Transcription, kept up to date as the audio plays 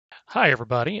Hi,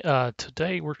 everybody.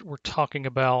 Today we're talking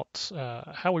about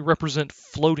how we represent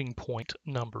floating point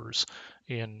numbers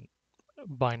in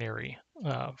binary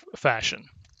fashion.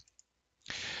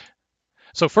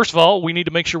 So first of all, we need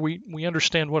to make sure we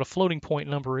understand what a floating point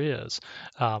number is.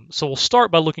 So we'll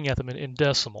start by looking at them in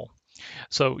decimal.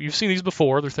 So you've seen these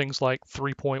before. They're things like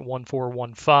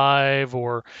 3.1415,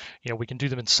 or we can do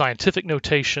them in scientific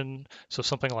notation. So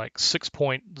something like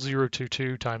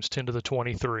 6.022 times 10 to the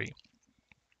 23.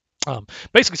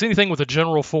 Basically, it's anything with a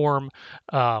general form,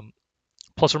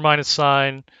 plus or minus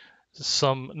sign,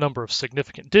 some number of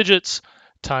significant digits,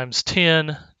 times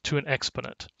 10 to an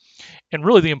exponent. And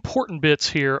really the important bits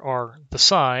here are the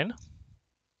sign,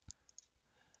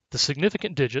 the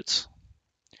significant digits,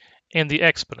 and the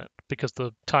exponent, because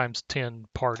the times 10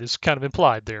 part is kind of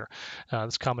implied there.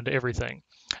 It's common to everything.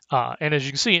 And as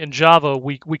you can see in Java,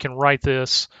 we can write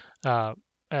this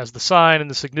as the sign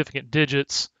and the significant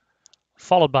digits,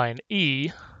 followed by an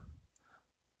E,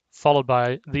 followed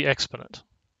by the exponent.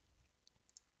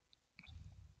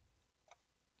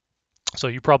 So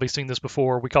you've probably seen this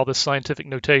before. We call this scientific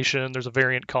notation. There's a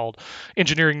variant called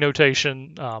engineering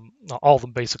notation. All of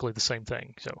them basically the same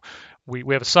thing. So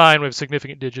we have a sign, we have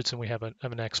significant digits, and we have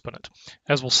an exponent.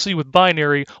 As we'll see with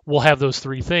binary, we'll have those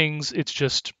three things. It's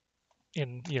just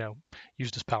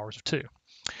used as powers of two.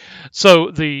 So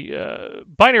the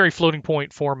binary floating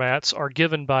point formats are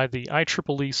given by the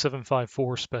IEEE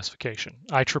 754 specification.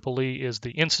 IEEE is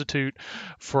the Institute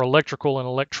for Electrical and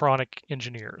Electronic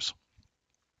Engineers.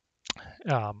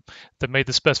 That made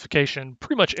the specification.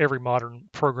 Pretty much every modern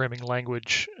programming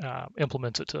language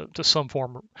implements it to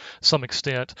some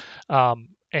extent.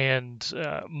 And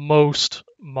most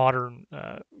modern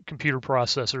computer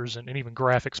processors and even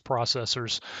graphics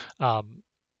processors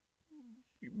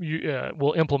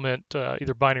will implement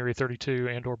either binary 32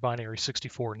 and or binary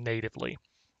 64 natively.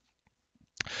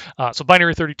 So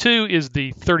binary 32 is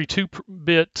the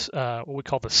 32-bit, what we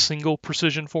call the single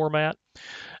precision format.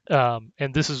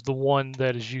 And this is the one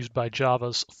that is used by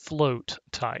Java's float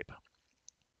type.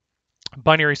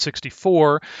 Binary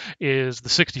 64 is the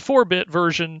 64-bit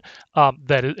version,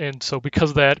 and so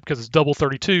because it's double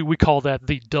 32, we call that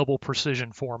the double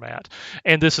precision format.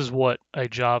 And this is what a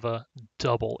Java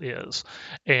double is.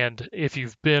 And if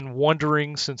you've been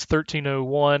wondering since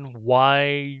 1301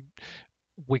 why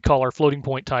we call our floating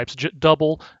point types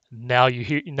double, now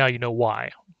you know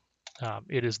why.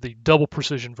 It is the double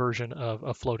precision version of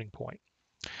a floating point.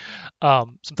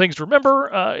 Some things to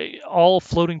remember, all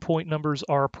floating point numbers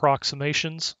are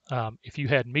approximations. If you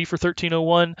had me for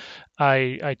 1301,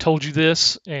 I told you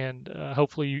this, and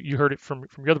hopefully you heard it from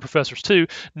your other professors too.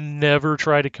 Never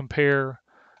try to compare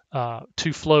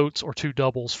two floats or two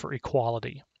doubles for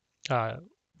equality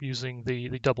using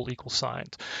the double equal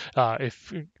signs.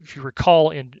 If you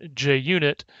recall in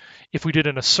JUnit, if we did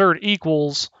an assert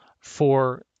equals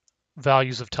for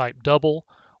values of type double,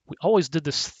 we always did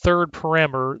this third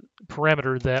parameter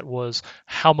that was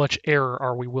how much error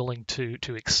are we willing to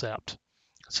accept.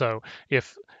 So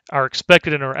if our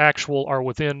expected and our actual are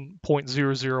within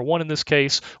 0.001 in this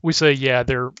case, we say yeah,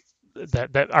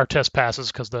 that our test passes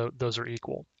because those are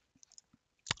equal.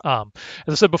 As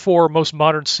I said before, most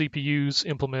modern CPUs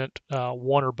implement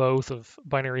one or both of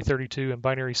binary 32 and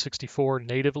binary 64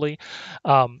 natively.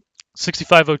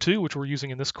 6502, which we're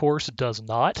using in this course, does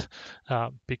not,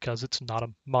 because it's not a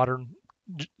modern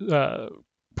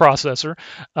processor.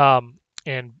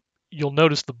 And you'll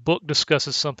notice the book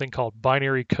discusses something called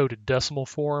binary coded decimal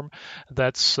form.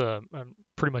 That's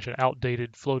pretty much an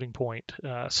outdated floating point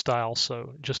style,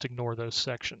 so just ignore those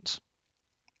sections.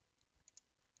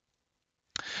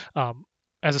 As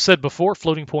I said before,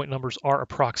 floating point numbers are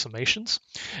approximations,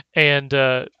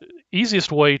 and easiest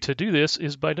way to do this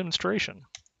is by demonstration.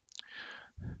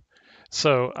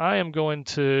 So I am going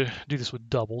to do this with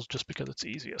doubles just because it's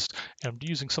easiest. And I'm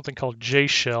using something called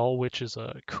JShell, which is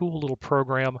a cool little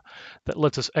program that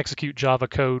lets us execute Java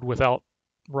code without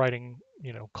writing,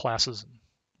 classes and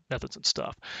methods and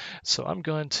stuff. So I'm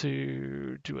going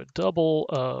to do a double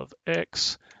of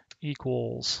x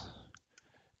equals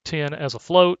 10 as a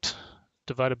float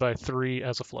divided by 3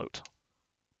 as a float.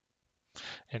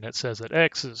 And it says that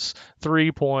x is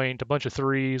 3 point, a bunch of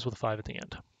 3s with a 5 at the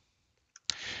end.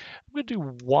 I'm going to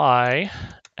do y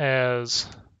as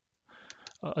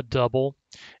a double,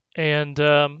 and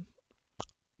I'm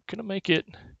going to make it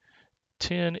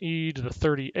 10e to the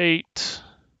 38,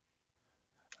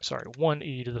 sorry,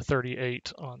 1e to the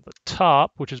 38 on the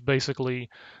top, which is basically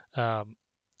a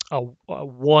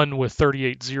 1 with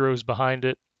 38 zeros behind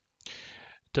it,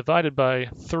 divided by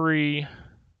 3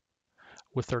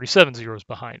 with 37 zeros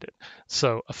behind it.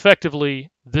 So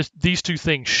effectively, these two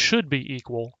things should be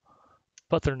equal,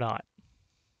 but they're not.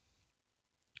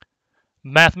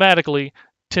 Mathematically,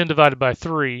 10 divided by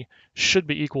 3 should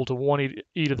be equal to 1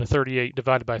 e to the 38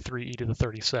 divided by 3 e to the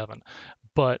 37.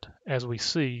 But as we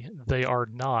see, they are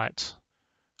not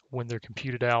when they're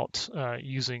computed out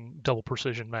using double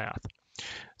precision math.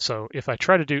 So if I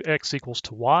try to do x equals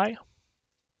to y,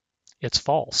 it's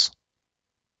false.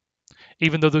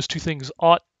 Even though those two things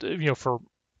ought, for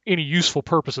any useful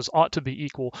purposes ought to be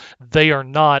equal, they are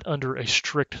not under a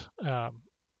strict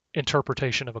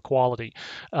interpretation of equality.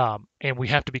 And we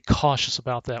have to be cautious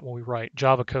about that when we write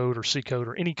Java code or C code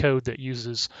or any code that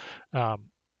uses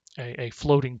a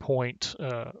floating point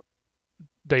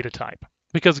data type.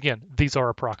 Because again, these are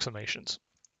approximations.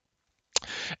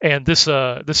 And this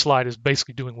slide is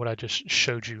basically doing what I just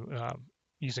showed you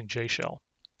using JShell.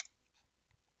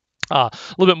 A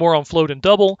little bit more on float and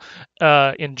double.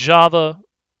 In Java,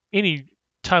 any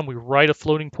time we write a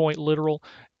floating point literal,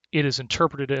 it is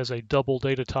interpreted as a double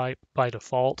data type by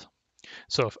default.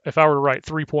 So if I were to write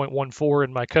 3.14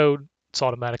 in my code, it's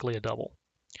automatically a double.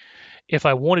 If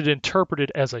I wanted to interpret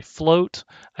it as a float,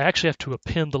 I actually have to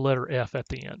append the letter F at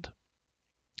the end.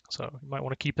 So you might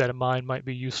want to keep that in mind, might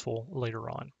be useful later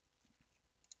on.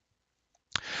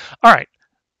 All right,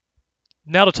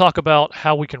 now to talk about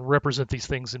how we can represent these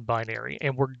things in binary.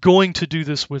 And we're going to do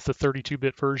this with the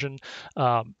 32-bit version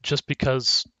just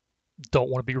because don't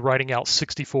want to be writing out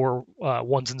 64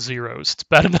 ones and zeros. It's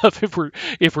bad enough if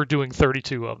we're doing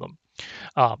 32 of them.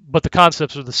 But the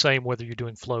concepts are the same whether you're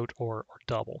doing float or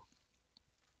double.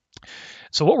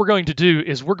 So what we're going to do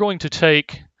is we're going to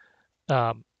take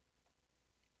all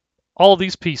of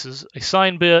these pieces, a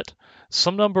sign bit,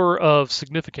 some number of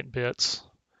significant bits,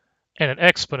 and an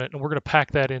exponent, and we're going to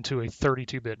pack that into a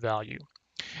 32-bit value.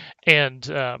 And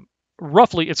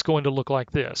roughly it's going to look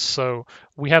like this. So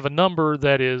we have a number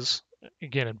that is,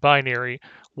 again, in binary,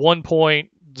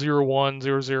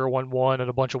 1.010011 and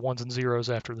a bunch of ones and zeros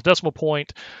after the decimal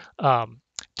point,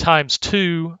 times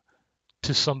 2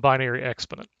 to some binary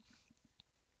exponent.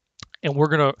 And we're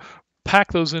going to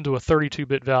pack those into a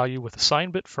 32-bit value with a sign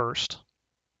bit first,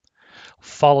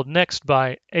 followed next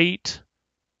by 8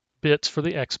 bits for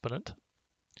the exponent,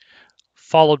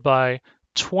 followed by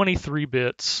 23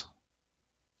 bits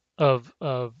of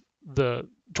the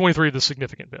 23 of the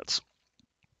significant bits.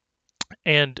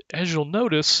 And as you'll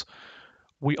notice,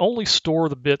 we only store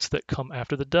the bits that come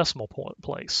after the decimal point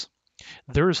place.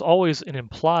 There is always an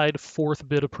implied 4th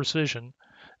bit of precision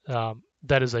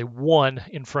that is a 1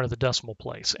 in front of the decimal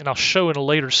place. And I'll show in a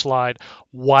later slide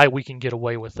why we can get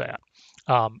away with that.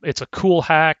 It's a cool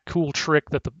hack, cool trick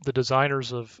that the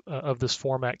designers of this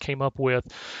format came up with,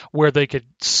 where they could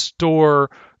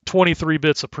store 23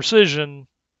 bits of precision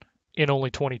in only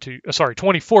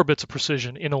 24 bits of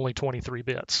precision in only 23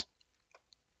 bits.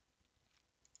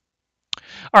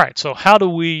 All right, so how do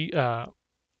we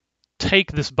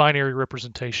take this binary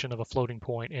representation of a floating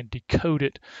point and decode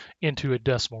it into a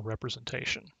decimal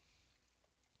representation?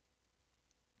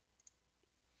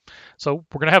 So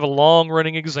we're going to have a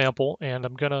long-running example, and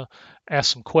I'm going to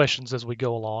ask some questions as we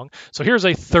go along. So here's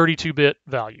a 32-bit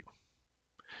value.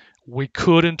 We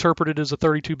could interpret it as a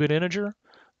 32-bit integer,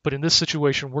 but in this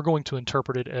situation, we're going to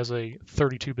interpret it as a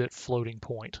 32-bit floating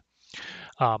point.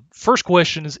 First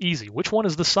question is easy. Which one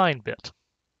is the sign bit?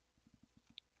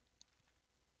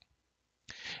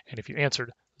 And if you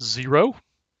answered 0,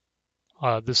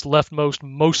 this leftmost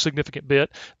most significant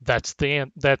bit, that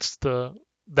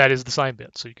is the sign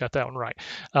bit. So you got that one right.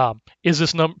 Is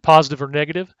this number positive or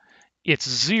negative? It's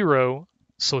 0,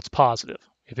 so it's positive.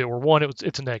 If it were 1,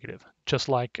 it's a negative, just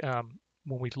like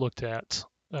when we looked at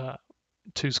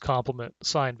 2's complement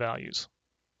sign values.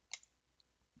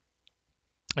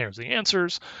 There's the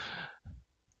answers.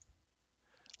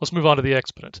 Let's move on to the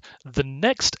exponent. The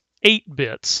next 8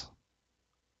 bits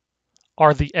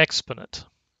are the exponent,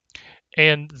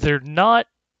 and they're not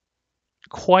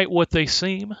quite what they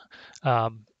seem.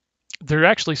 They're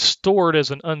actually stored as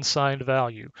an unsigned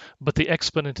value, but the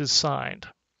exponent is signed.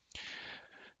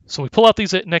 So we pull out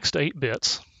these next 8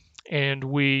 bits, and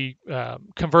we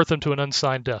convert them to an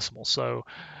unsigned decimal. So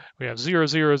we have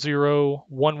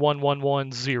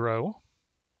 000111110,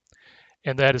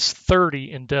 and that is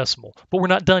 30 in decimal. But we're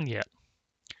not done yet.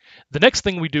 The next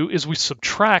thing we do is we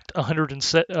subtract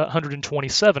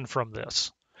 127 from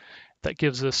this. That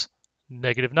gives us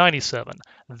negative 97.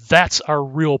 That's our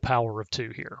real power of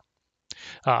 2 here.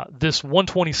 This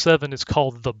 127 is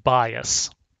called the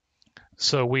bias.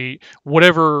 So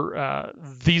whatever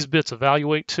these bits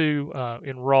evaluate to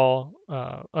in raw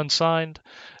unsigned,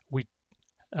 we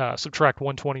subtract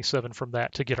 127 from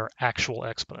that to get our actual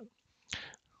exponent.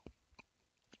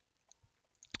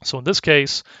 So in this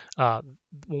case, when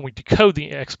we decode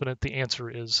the exponent, the answer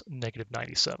is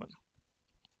 -97.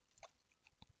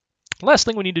 Last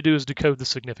thing we need to do is decode the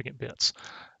significant bits.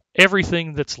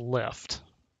 Everything that's left,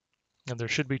 and there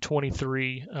should be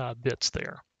 23 bits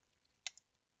there.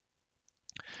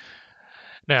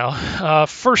 Now,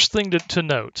 first thing to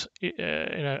note,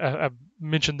 and I've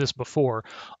mentioned this before,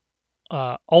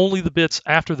 only the bits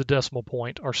after the decimal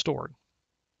point are stored.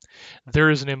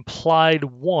 There is an implied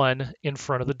 1 in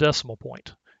front of the decimal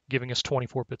point, giving us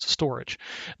 24 bits of storage.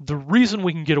 The reason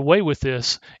we can get away with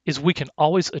this is we can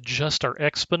always adjust our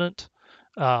exponent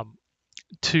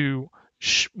to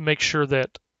make sure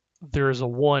that there is a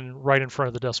 1 right in front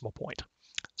of the decimal point.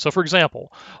 So for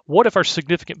example, what if our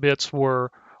significant bits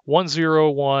were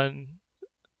 101,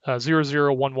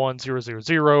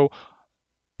 0011,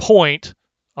 point,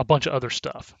 a bunch of other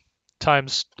stuff,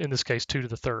 times, in this case, 2 to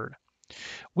the third.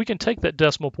 We can take that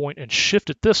decimal point and shift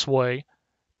it this way,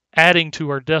 adding to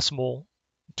our decimal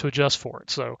to adjust for it.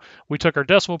 So we took our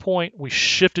decimal point, we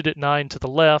shifted it 9 to the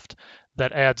left,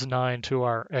 that adds 9 to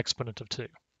our exponent of 2.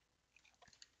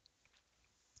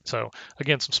 So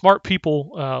again, some smart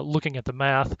people looking at the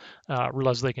math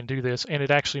realize they can do this, and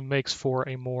it actually makes for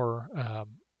a more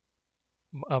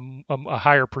a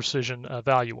higher precision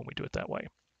value when we do it that way.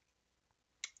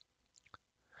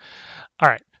 All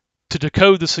right, to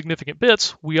decode the significant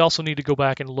bits, we also need to go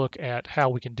back and look at how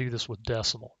we can do this with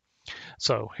decimal.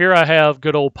 So here I have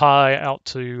good old pi out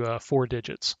to 4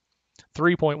 digits,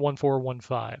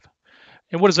 3.1415.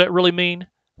 And what does that really mean?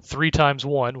 3 times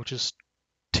 1, which is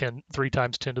 10, 3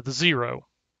 times 10 to the 0.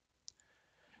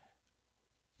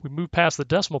 We move past the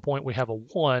decimal point, we have a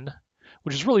 1,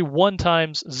 which is really 1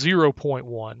 times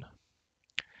 0.1,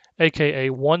 aka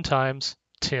 1 times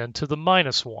 10 to the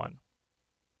minus 1.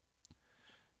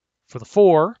 For the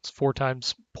 4, it's 4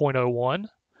 times 0.01,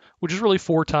 which is really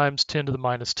 4 times 10 to the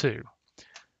minus 2.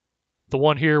 The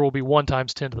 1 here will be 1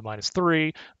 times 10 to the minus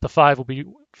 3. The 5 will be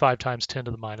 5 times 10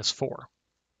 to the minus 4.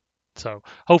 So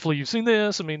hopefully you've seen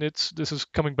this. I mean, this is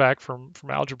coming back from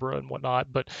algebra and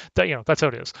whatnot, but that, that's how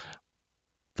it is.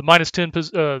 The minus 10,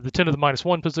 the 10 to the minus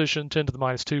 1 position, 10 to the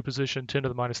minus 2 position, 10 to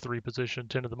the minus 3 position,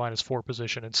 10 to the minus 4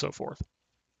 position, and so forth.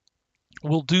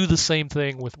 We'll do the same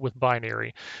thing with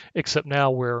binary, except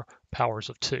now we're powers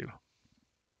of 2.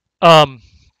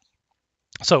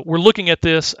 So we're looking at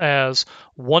this as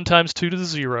 1 times 2 to the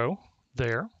 0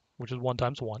 there, which is 1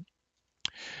 times 1.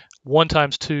 1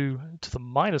 times 2 to the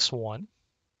minus 1.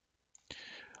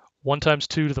 1 times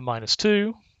 2 to the minus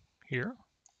 2 here.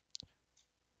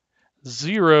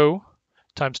 0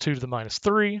 times 2 to the minus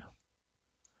 3.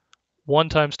 1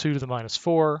 times 2 to the minus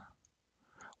 4.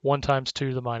 1 times 2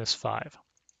 to the minus 5.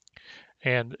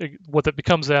 And what that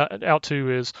becomes out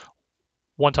to is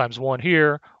 1 times 1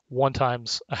 here, 1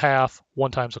 times a half,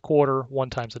 1 times a quarter, 1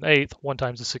 times an eighth, 1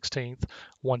 times a 16th,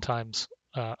 1 times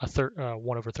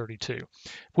 1 over 32. If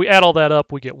we add all that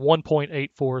up, we get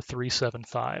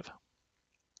 1.84375.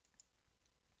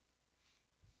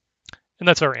 And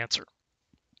that's our answer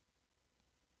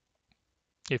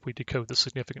if we decode the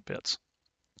significant bits.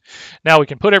 Now we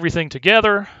can put everything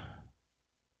together,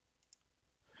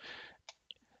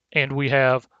 and we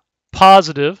have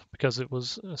positive, because it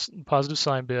was a positive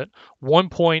sign bit,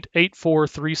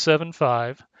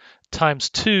 1.84375 times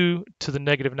 2 to the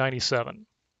negative 97.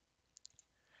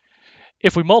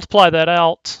 If we multiply that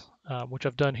out, which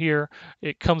I've done here,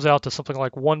 it comes out to something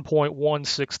like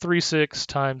 1.1636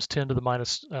 times 10 to the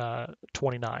minus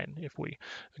 29 if we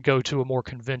go to a more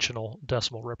conventional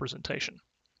decimal representation.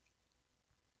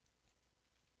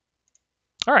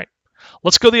 All right,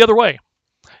 let's go the other way.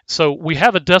 So we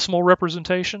have a decimal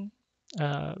representation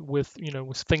with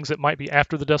things that might be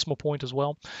after the decimal point as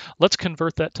well. Let's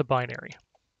convert that to binary.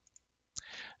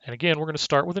 And again, we're going to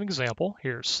start with an example.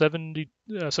 Here's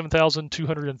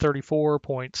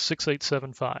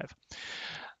 7,234.6875.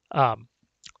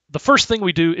 The first thing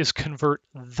we do is convert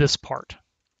this part.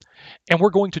 And we're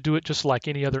going to do it just like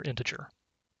any other integer.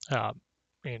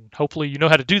 And hopefully you know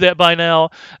how to do that by now.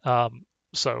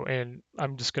 And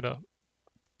I'm just going to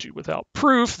do without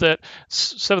proof that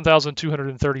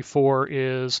 7,234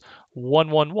 is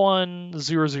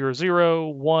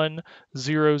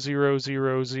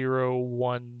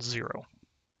 111,000,1,000,010.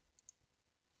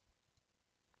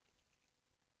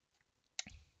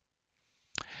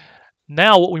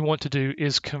 Now what we want to do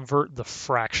is convert the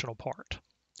fractional part.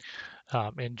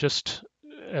 And just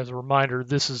as a reminder,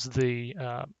 this is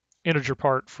the integer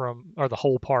part or the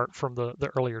whole part from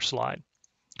the earlier slide.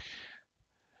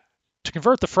 To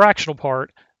convert the fractional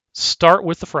part, start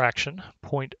with the fraction,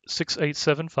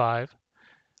 0.6875,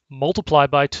 multiply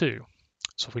by 2.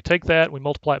 So if we take that, we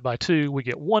multiply it by 2, we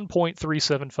get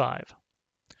 1.375.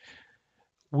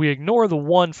 We ignore the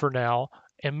 1 for now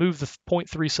and move the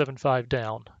 0.375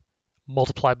 down.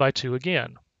 Multiply by 2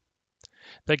 again.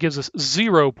 That gives us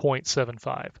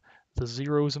 0.75. The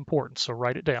 0 is important, so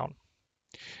write it down.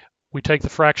 We take the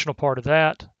fractional part of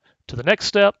that to the next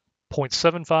step.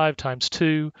 0.75 times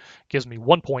 2 gives me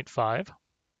 1.5.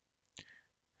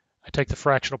 I take the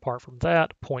fractional part from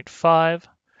that, 0.5,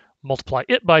 multiply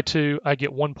it by 2, I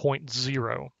get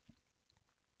 1.0.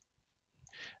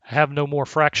 I have no more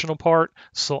fractional part,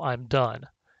 so I'm done.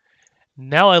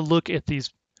 Now I look at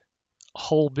these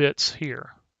whole bits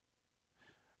here,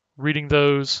 reading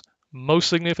those most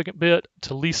significant bit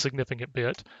to least significant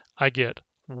bit, I get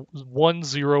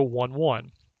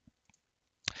 1011.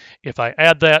 If I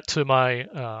add that to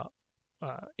my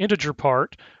integer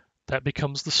part, that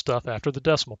becomes the stuff after the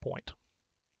decimal point.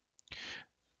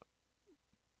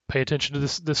 Pay attention to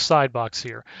this side box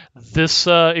here. This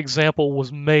example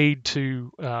was made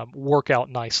to work out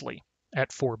nicely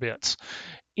at 4 bits.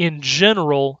 In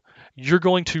general, you're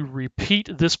going to repeat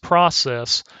this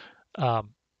process not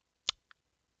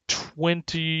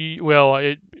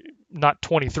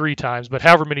 23 times, but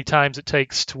however many times it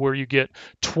takes to where you get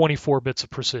 24 bits of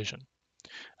precision,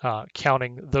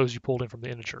 counting those you pulled in from the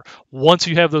integer. Once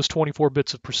you have those 24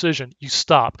 bits of precision, you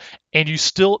stop, and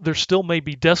there still may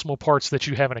be decimal parts that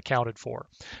you haven't accounted for.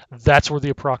 That's where the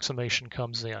approximation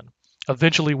comes in.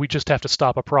 Eventually, we just have to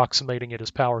stop approximating it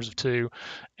as powers of 2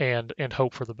 and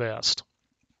hope for the best.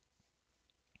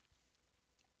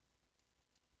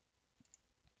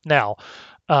 Now,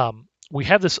 we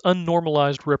have this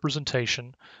unnormalized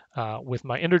representation with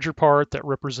my integer part that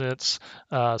represents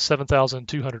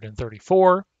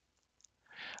 7,234.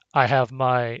 I have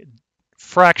my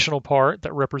fractional part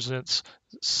that represents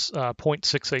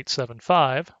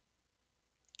 0.6875.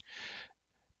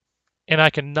 And I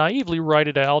can naively write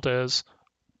it out as,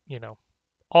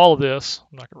 all of this,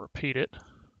 I'm not going to repeat it,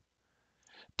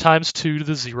 times 2 to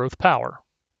the 0th power.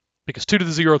 Because 2 to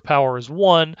the 0th power is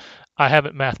 1, I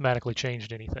haven't mathematically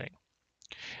changed anything.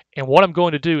 And what I'm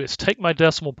going to do is take my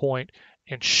decimal point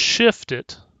and shift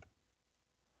it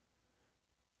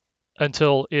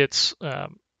until it's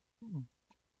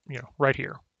right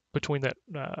here between that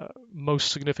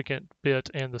most significant bit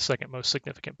and the second most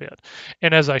significant bit.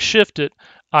 And as I shift it,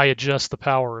 I adjust the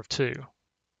power of 2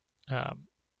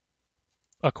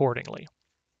 accordingly.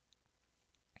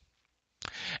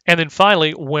 And then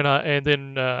finally,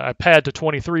 I pad to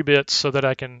 23 bits so that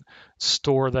I can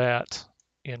store that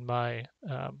in my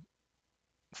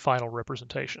final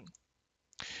representation.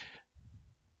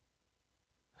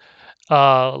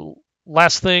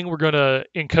 Last thing, we're going to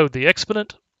encode the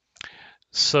exponent.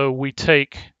 So we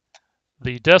take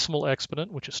the decimal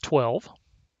exponent, which is 12.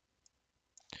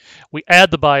 We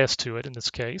add the bias to it in this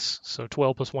case. So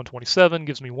 12 plus 127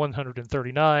 gives me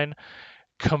 139.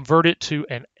 Convert it to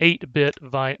an 8-bit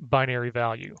binary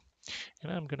value.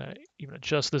 And I'm going to even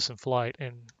adjust this in flight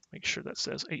and make sure that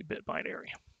says 8-bit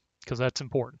binary, because that's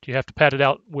important. You have to pad it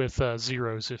out with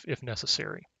zeros if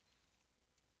necessary.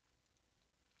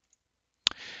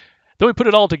 Then we put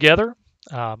it all together.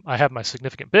 I have my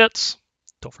significant bits.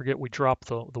 Don't forget we drop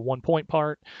the 1 point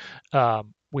part.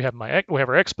 We have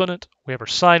our exponent. We have our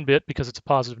sign bit because it's a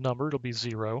positive number. It'll be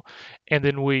 0. And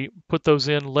then we put those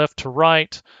in left to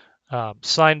right.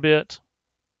 Sign bit,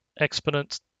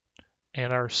 exponent,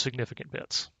 and our significant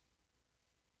bits.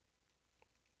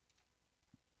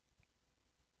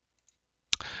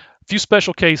 A few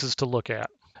special cases to look at.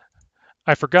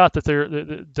 I forgot that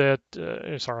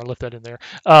sorry, I left that in there.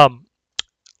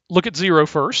 Look at 0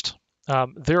 first.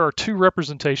 There are 2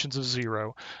 representations of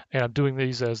 0, and I'm doing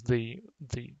these as the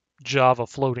Java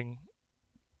floating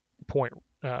point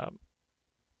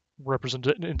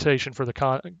representation for the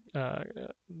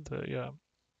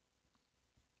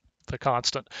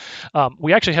constant.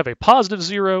 We actually have a positive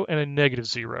 0 and a negative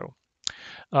 0.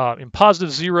 In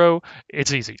positive 0,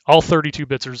 it's easy. All 32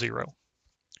 bits are 0.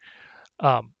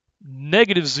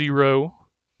 Negative 0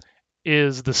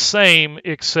 is the same,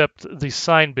 except the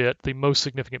sign bit, the most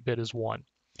significant bit, is 1.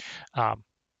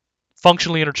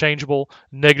 Functionally interchangeable.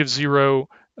 Negative 0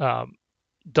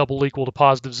 double equal to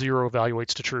positive 0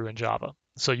 evaluates to true in Java.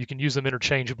 So you can use them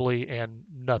interchangeably and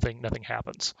nothing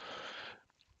happens.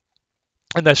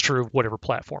 And that's true of whatever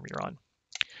platform you're on.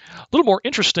 A little more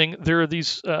interesting, there are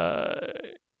these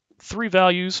 3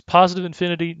 values: positive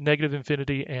infinity, negative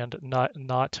infinity, and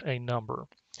not a number.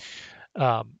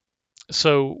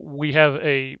 So we have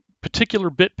a particular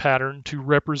bit pattern to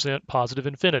represent positive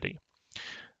infinity.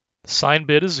 The sign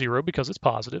bit is 0 because it's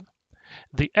positive.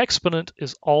 The exponent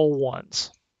is all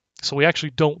 1s. So we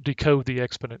actually don't decode the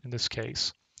exponent in this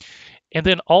case. And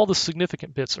then all the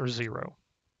significant bits are 0.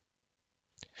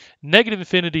 Negative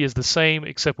infinity is the same,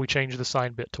 except we change the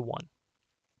sign bit to 1.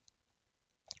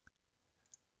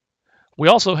 We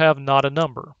also have not a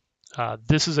number.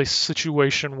 This is a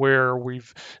situation where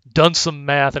we've done some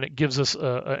math and it gives us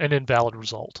an invalid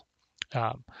result,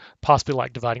 possibly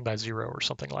like dividing by 0 or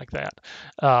something like that.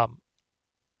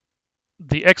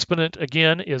 The exponent,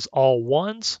 again, is all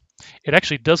 1s. It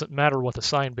actually doesn't matter what the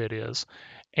sign bit is.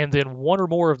 And then one or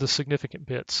more of the significant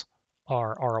bits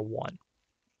are a 1.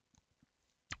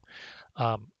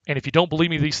 And if you don't believe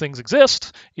me these things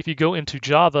exist, if you go into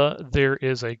Java, there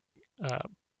is a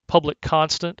public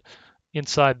constant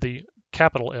inside the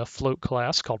capital F float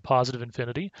class called positive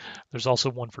infinity. There's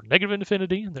also one for negative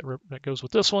infinity that goes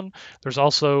with this one. There's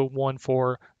also one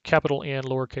for capital N,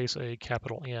 lowercase a,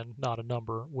 capital N, not a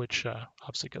number, which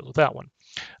obviously goes with that one.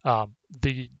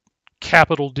 The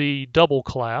capital D double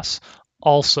class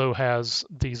also has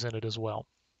these in it as well.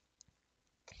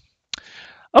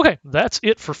 Okay, that's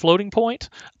it for floating point.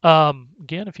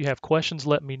 Again, if you have questions,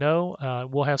 let me know.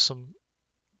 We'll have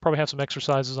probably have some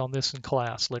exercises on this in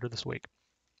class later this week.